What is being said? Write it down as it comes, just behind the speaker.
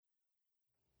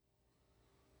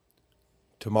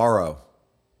Tomorrow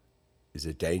is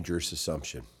a dangerous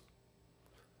assumption.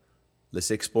 Let's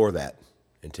explore that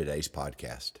in today's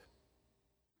podcast.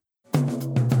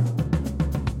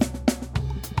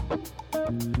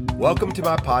 Welcome to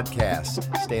my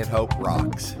podcast, Stanhope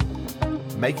Rocks,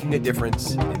 making a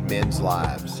difference in men's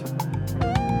lives.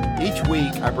 Each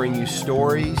week, I bring you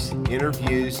stories,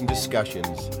 interviews, and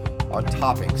discussions on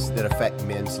topics that affect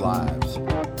men's lives.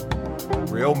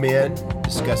 Real men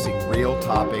discussing real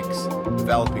topics,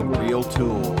 developing real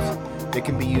tools that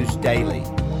can be used daily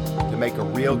to make a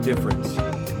real difference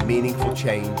and meaningful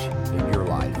change in your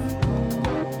life.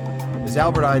 As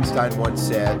Albert Einstein once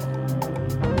said,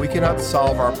 we cannot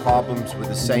solve our problems with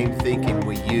the same thinking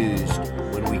we used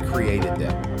when we created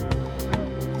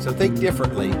them. So think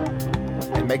differently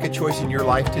and make a choice in your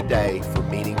life today for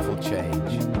meaningful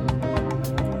change.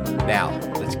 Now,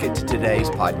 let's get to today's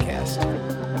podcast.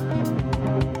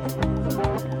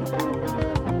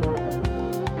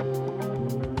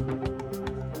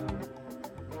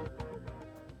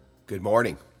 Good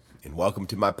morning, and welcome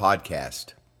to my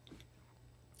podcast.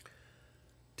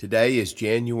 Today is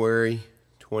January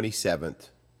 27th,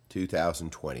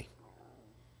 2020.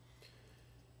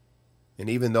 And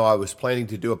even though I was planning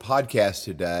to do a podcast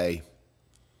today,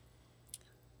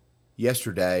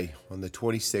 yesterday, on the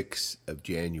 26th of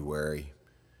January,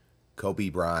 Kobe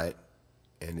Bryant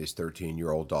and his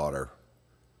 13-year-old daughter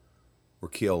were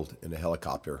killed in a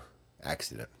helicopter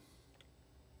accident.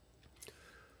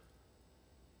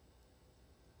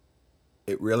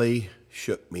 It really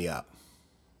shook me up.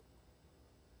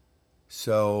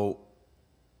 So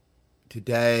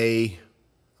today,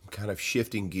 I'm kind of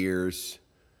shifting gears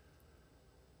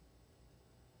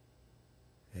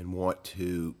and want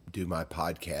to do my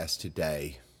podcast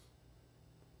today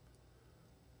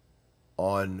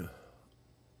on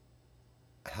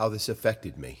how this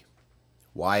affected me,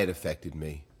 why it affected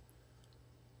me,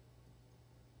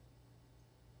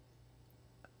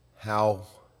 how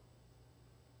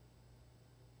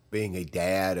being a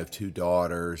dad of two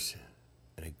daughters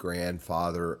and a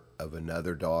grandfather of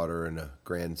another daughter and a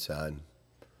grandson,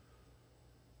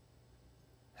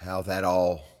 how that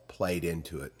all played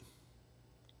into it.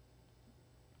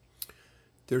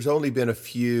 There's only been a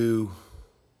few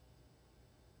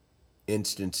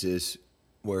instances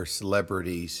where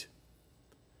celebrities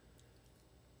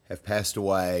have passed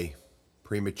away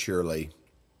prematurely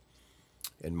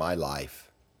in my life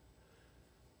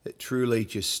that truly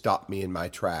just stopped me in my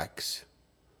tracks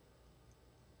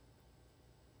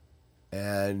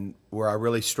and where I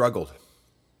really struggled.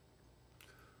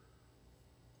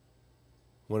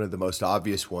 One of the most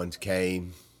obvious ones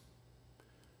came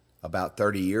about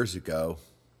 30 years ago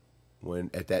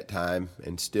when at that time,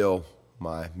 and still,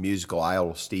 my musical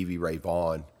idol Stevie Ray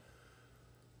Vaughan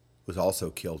was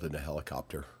also killed in a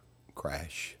helicopter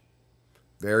crash.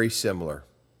 Very similar.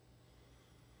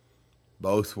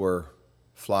 Both were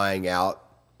flying out.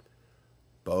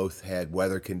 Both had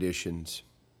weather conditions.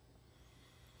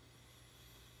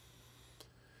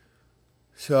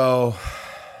 So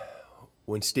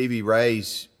when Stevie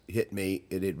Ray's hit me,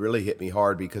 it had really hit me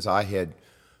hard because I had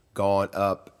gone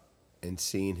up and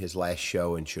seen his last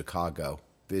show in Chicago,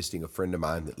 visiting a friend of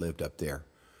mine that lived up there.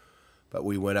 But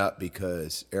we went up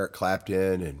because Eric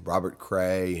Clapton and Robert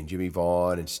Cray and Jimmy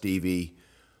Vaughan and Stevie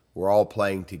were all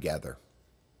playing together.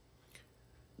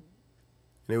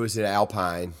 And it was in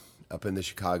Alpine, up in the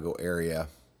Chicago area.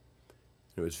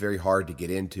 It was very hard to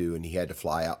get into, and he had to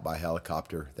fly out by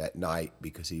helicopter that night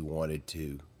because he wanted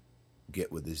to get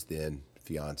with his then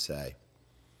fiancée.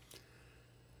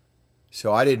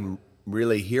 So I didn't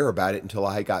really hear about it until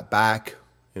I got back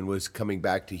and was coming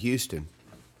back to Houston.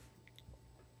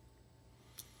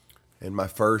 And my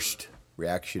first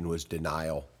reaction was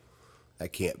denial.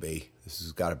 That can't be. This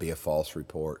has got to be a false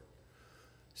report.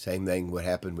 Same thing what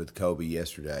happened with Kobe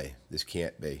yesterday. This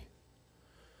can't be.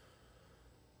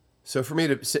 So for me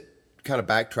to kind of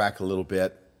backtrack a little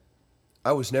bit,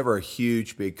 I was never a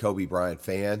huge, big Kobe Bryant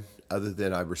fan, other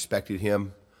than I respected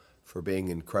him for being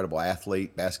an incredible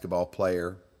athlete, basketball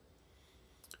player,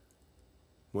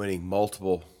 winning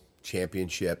multiple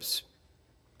championships,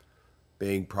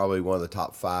 being probably one of the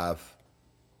top 5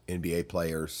 NBA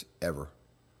players ever.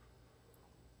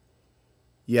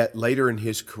 Yet later in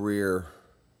his career,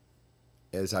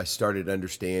 as I started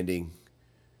understanding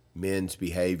men's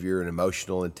behavior and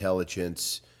emotional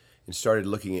intelligence and started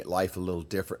looking at life a little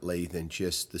differently than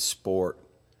just the sport,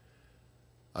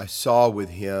 I saw with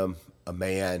him a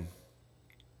man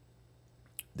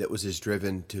that was as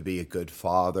driven to be a good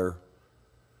father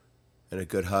and a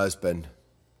good husband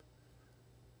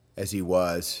as he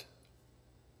was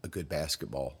a good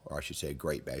basketball, or I should say a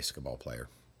great basketball player.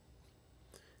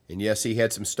 And yes, he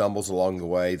had some stumbles along the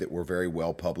way that were very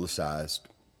well publicized.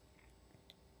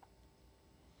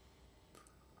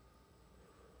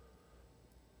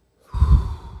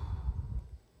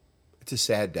 It's a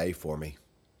sad day for me.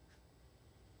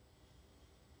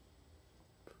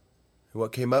 And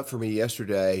what came up for me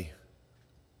yesterday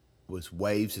was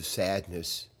waves of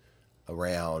sadness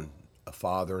around a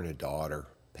father and a daughter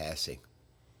passing.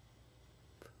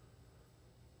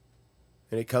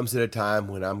 And it comes at a time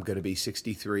when I'm going to be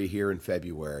 63 here in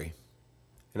February.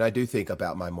 And I do think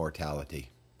about my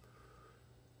mortality.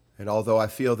 And although I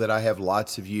feel that I have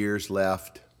lots of years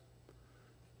left,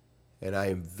 and I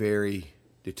am very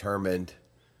determined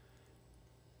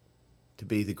to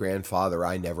be the grandfather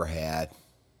I never had,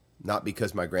 not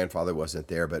because my grandfather wasn't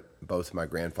there, but both my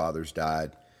grandfathers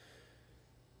died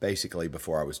basically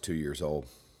before I was 2 years old.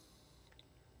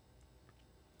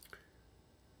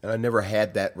 And I never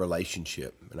had that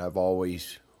relationship, and I've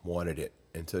always wanted it.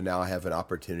 And so now I have an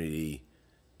opportunity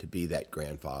to be that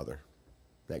grandfather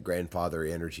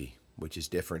energy, which is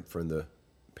different from the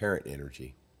parent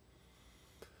energy.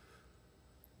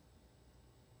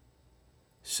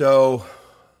 So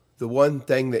the one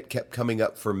thing that kept coming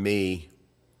up for me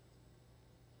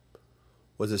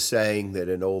was a saying that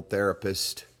an old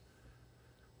therapist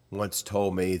once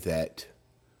told me, that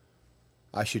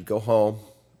I should go home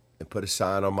and put a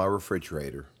sign on my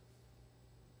refrigerator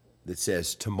that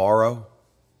says, "Tomorrow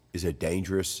is a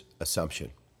dangerous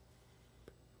assumption,"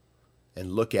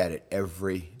 and look at it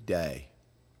every day.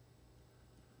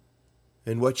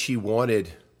 And what she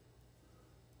wanted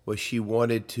was, she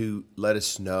wanted to let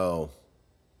us know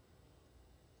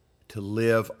to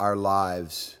live our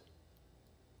lives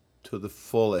to the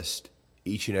fullest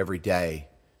each and every day,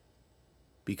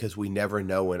 because we never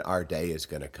know when our day is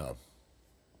going to come.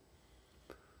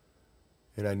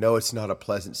 And I know it's not a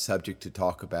pleasant subject to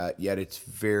talk about, yet it's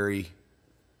very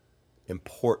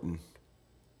important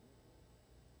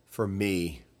for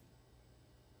me,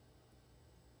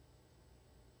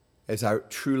 as I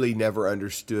truly never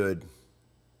understood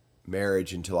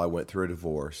marriage until I went through a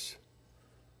divorce.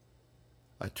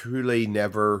 I truly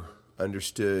never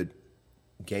understood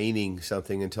gaining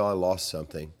something until I lost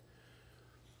something.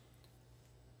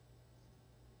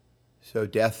 So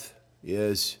death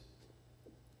is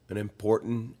an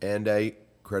important and a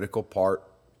critical part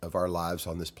of our lives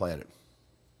on this planet.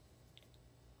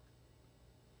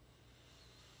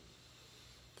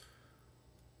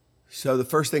 So the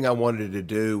first thing I wanted to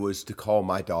do was to call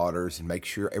my daughters and make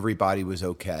sure everybody was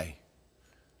okay.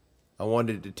 I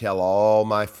wanted to tell all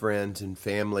my friends and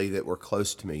family that were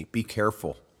close to me, be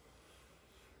careful.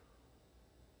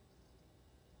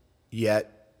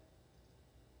 Yet,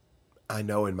 I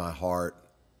know in my heart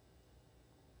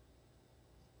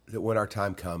that when our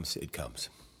time comes, it comes.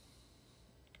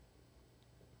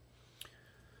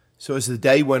 So as the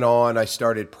day went on, I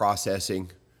started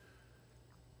processing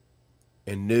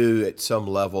and knew at some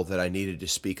level that I needed to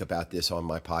speak about this on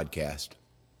my podcast.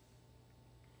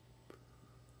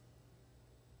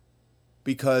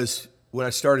 Because when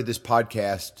I started this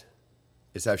podcast,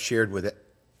 as I've shared with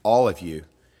all of you,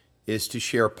 is to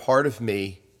share part of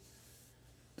me,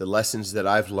 the lessons that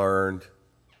I've learned,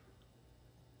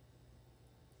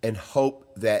 and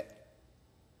hope that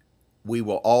we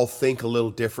will all think a little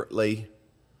differently,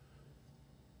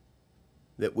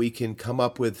 that we can come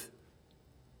up with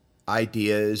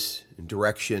ideas and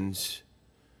directions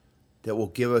that will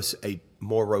give us a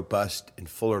more robust and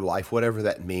fuller life, whatever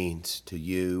that means to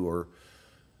you or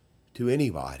to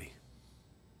anybody,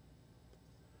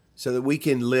 so that we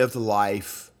can live the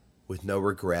life with no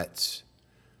regrets.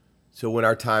 So when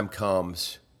our time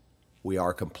comes, we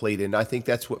are complete. And I think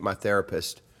that's what my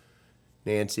therapist,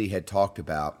 Nancy, had talked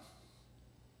about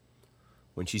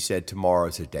when she said tomorrow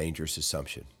is a dangerous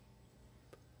assumption.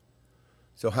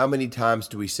 So how many times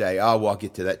do we say, oh, well, I'll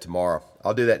get to that tomorrow.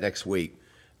 I'll do that next week.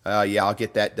 Yeah, I'll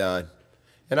get that done.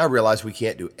 And I realize we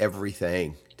can't do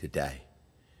everything today.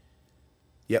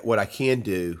 Yet what I can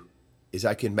do is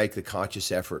I can make the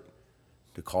conscious effort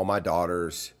to call my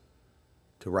daughters,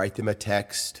 to write them a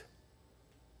text,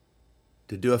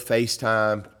 to do a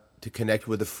FaceTime, to connect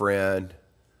with a friend,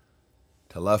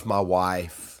 to love my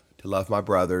wife, to love my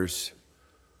brothers,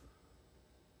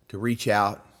 to reach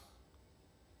out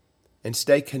and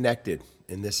stay connected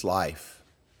in this life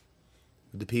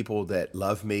with the people that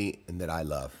love me and that I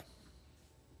love.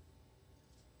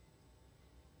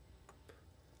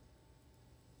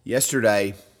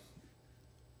 Yesterday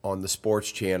on the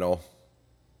sports channel,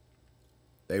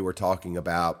 they were talking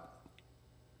about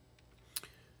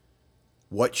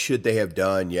what should they have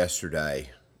done yesterday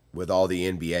with all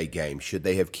the NBA games. Should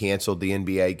they have canceled the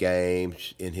NBA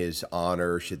games in his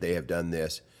honor? Should they have done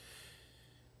this?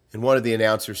 And one of the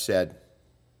announcers said,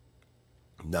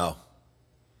 no.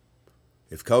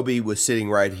 If Kobe was sitting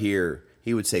right here,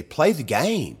 he would say, play the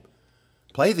game.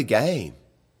 Play the game.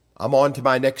 I'm on to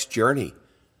my next journey.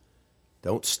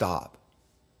 Don't stop.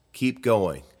 Keep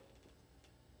going.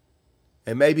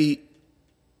 And maybe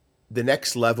the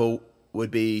next level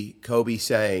would be Kobe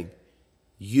saying,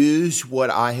 use what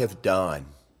I have done,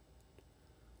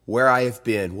 where I have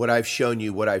been, what I've shown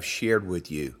you, what I've shared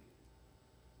with you,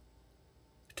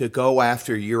 to go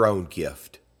after your own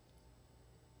gift.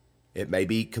 It may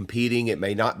be competing, it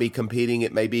may not be competing,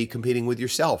 it may be competing with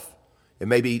yourself. It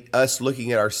may be us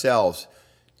looking at ourselves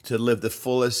to live the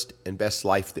fullest and best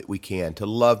life that we can, to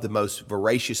love the most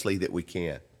voraciously that we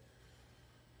can.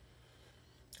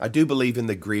 I do believe in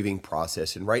the grieving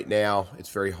process, and right now it's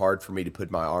very hard for me to put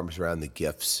my arms around the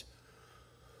gifts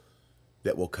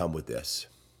that will come with this.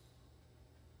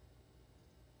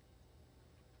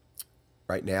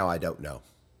 Right now, I don't know.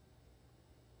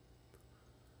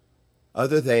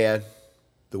 Other than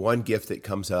the one gift that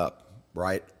comes up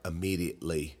right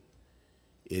immediately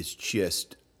is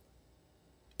just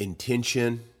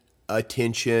intention,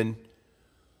 attention,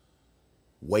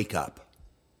 wake up.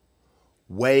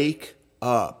 Wake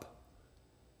up.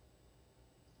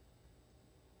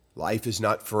 Life is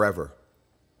not forever.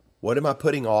 What am I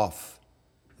putting off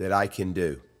that I can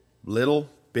do? Little,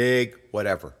 big,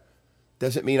 whatever.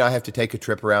 Doesn't mean I have to take a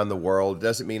trip around the world. It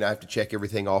doesn't mean I have to check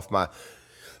everything off my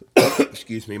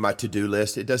my to-do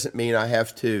list. It doesn't mean I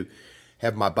have to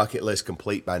have my bucket list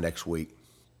complete by next week.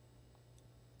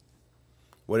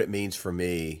 What it means for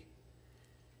me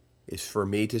is for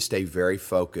me to stay very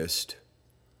focused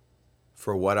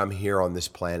for what I'm here on this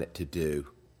planet to do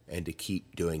and to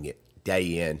keep doing it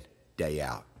day in, day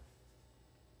out.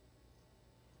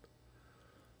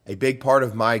 A big part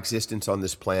of my existence on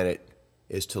this planet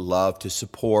is to love, to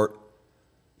support,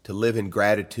 to live in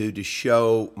gratitude, to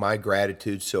show my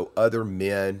gratitude so other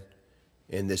men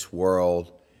in this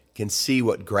world can see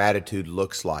what gratitude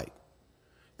looks like,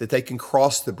 that they can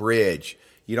cross the bridge.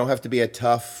 You don't have to be a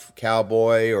tough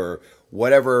cowboy or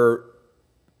whatever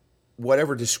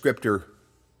descriptor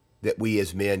that we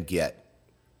as men get.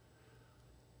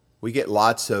 We get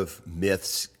lots of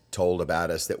myths told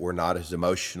about us that we're not as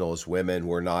emotional as women.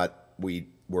 We're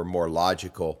more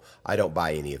logical. I don't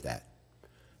buy any of that.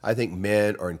 I think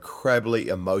men are incredibly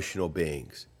emotional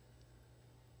beings.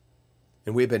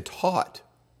 And we've been taught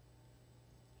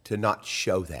to not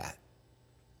show that.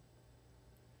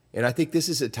 And I think this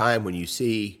is a time when you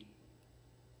see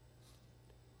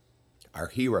our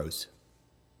heroes,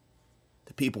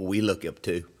 the people we look up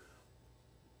to,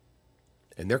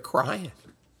 and they're crying.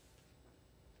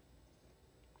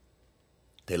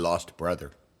 They lost a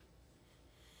brother.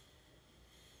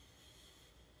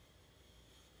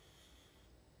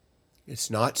 It's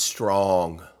not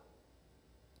strong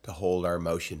to hold our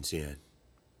emotions in.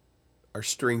 Our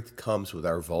strength comes with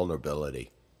our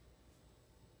vulnerability.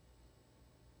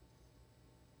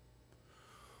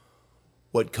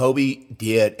 What Kobe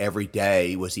did every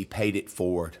day was he paid it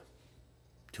forward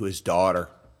to his daughter,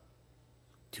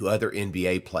 to other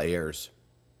NBA players.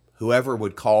 Whoever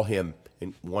would call him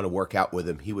and want to work out with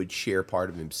him, he would share part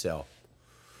of himself.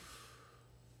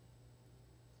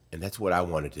 And that's what I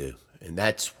want to do. And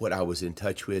that's what I was in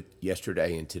touch with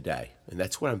yesterday and today. And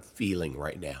that's what I'm feeling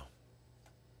right now.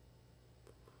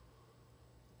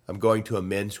 I'm going to a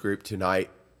men's group tonight,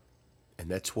 and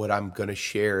that's what I'm going to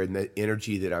share. And the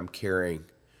energy that I'm carrying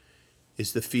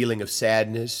is the feeling of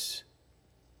sadness,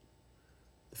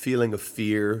 the feeling of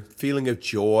fear, feeling of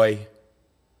joy,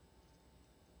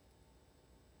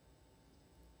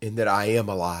 in that I am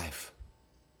alive.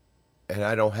 And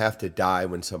I don't have to die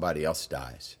when somebody else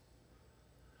dies.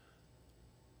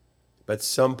 But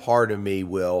some part of me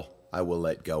I will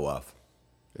let go of.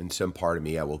 And some part of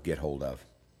me I will get hold of.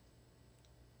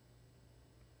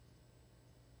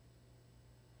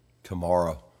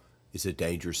 Tomorrow is a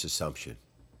dangerous assumption.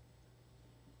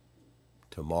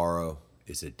 Tomorrow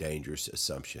is a dangerous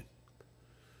assumption.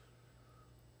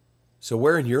 So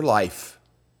where in your life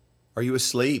are you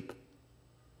asleep?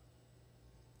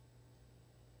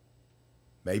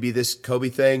 Maybe this Kobe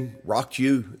thing rocked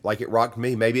you like it rocked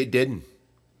me. Maybe it didn't.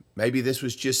 Maybe this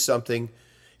was just something.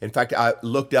 In fact, I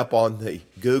looked up on the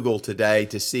Google today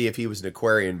to see if he was an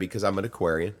Aquarian, because I'm an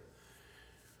Aquarian.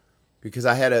 Because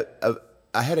I had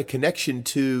a connection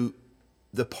to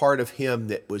the part of him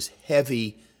that was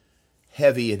heavy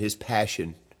in his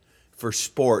passion for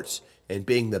sports and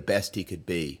being the best he could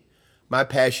be. My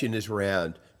passion is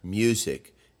around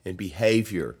music and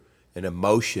behavior and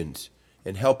emotions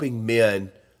and helping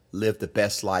men live the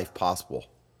best life possible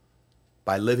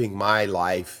by living my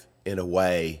life in a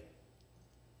way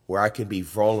where I can be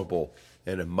vulnerable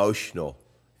and emotional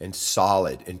and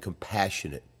solid and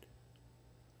compassionate.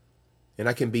 And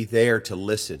I can be there to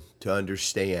listen, to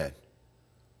understand.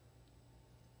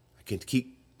 I can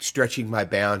keep stretching my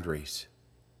boundaries.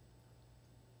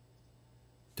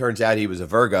 Turns out he was a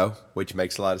Virgo, which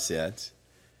makes a lot of sense.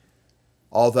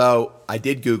 Although I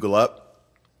did Google up,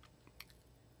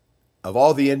 of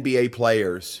all the NBA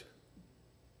players,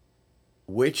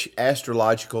 which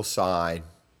astrological sign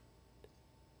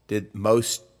did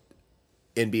most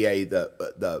NBA,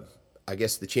 I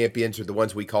guess the champions are the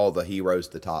ones we call the heroes,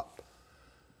 the top.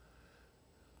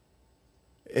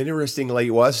 Interestingly,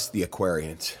 it was the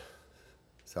Aquarians.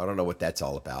 So I don't know what that's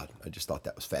all about. I just thought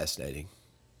that was fascinating.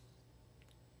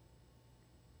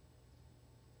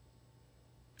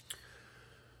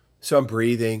 So I'm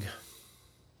breathing,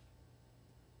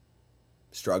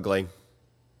 struggling,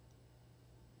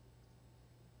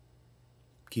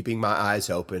 keeping my eyes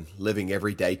open, living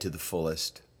every day to the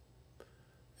fullest.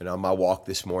 And on my walk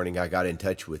this morning, I got in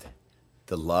touch with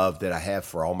the love that I have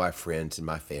for all my friends and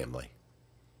my family.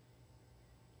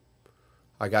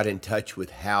 I got in touch with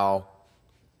how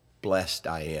blessed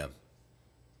I am,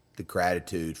 the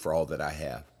gratitude for all that I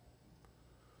have.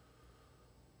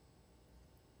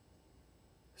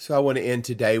 So I want to end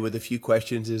today with a few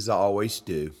questions, as I always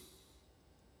do.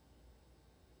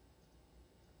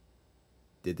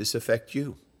 Did this affect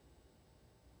you?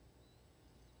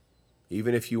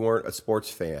 Even if you weren't a sports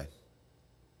fan.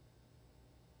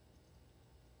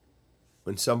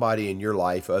 When somebody in your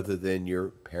life, other than your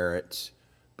parents,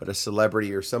 but a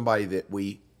celebrity or somebody that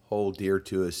we hold dear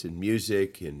to us in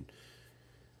music and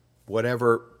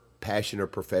whatever passion or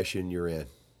profession you're in,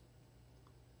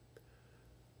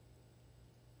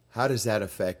 how does that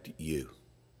affect you?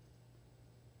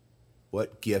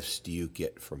 What gifts do you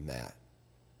get from that?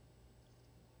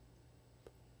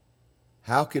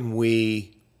 How can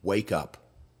we wake up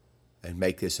and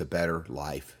make this a better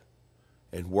life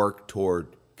and work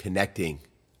toward connecting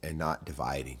and not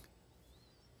dividing?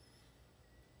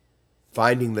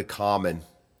 Finding the common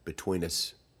between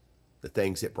us, the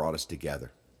things that brought us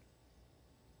together.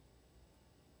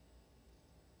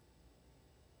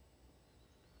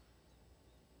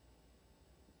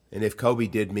 And if Kobe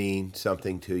did mean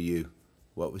something to you,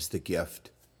 what was the gift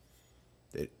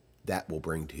that will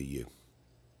bring to you?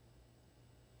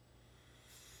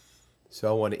 So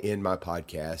I want to end my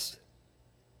podcast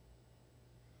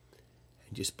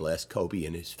and just bless Kobe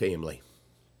and his family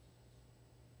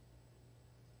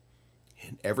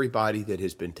and everybody that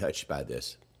has been touched by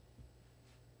this.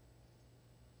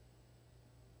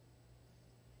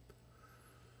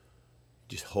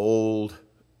 Just hold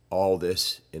all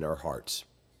this in our hearts.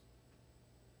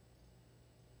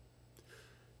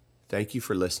 Thank you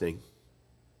for listening.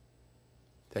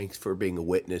 Thanks for being a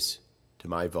witness to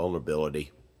my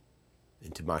vulnerability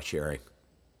and to my sharing,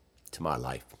 to my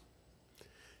life.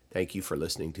 Thank you for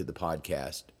listening to the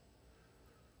podcast.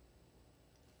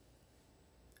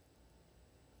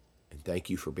 And thank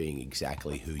you for being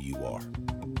exactly who you are.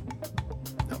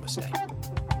 Namaste.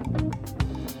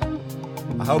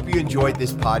 I hope you enjoyed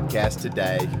this podcast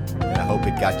today, and I hope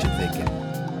it got you thinking.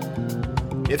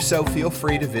 If so, feel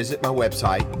free to visit my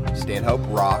website,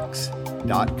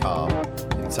 stanhoperocks.com,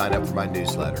 and sign up for my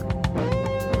newsletter.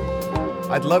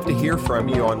 I'd love to hear from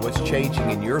you on what's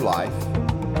changing in your life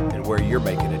and where you're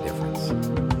making a difference.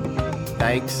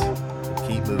 Thanks, and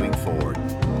keep moving forward.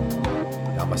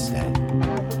 Namaste.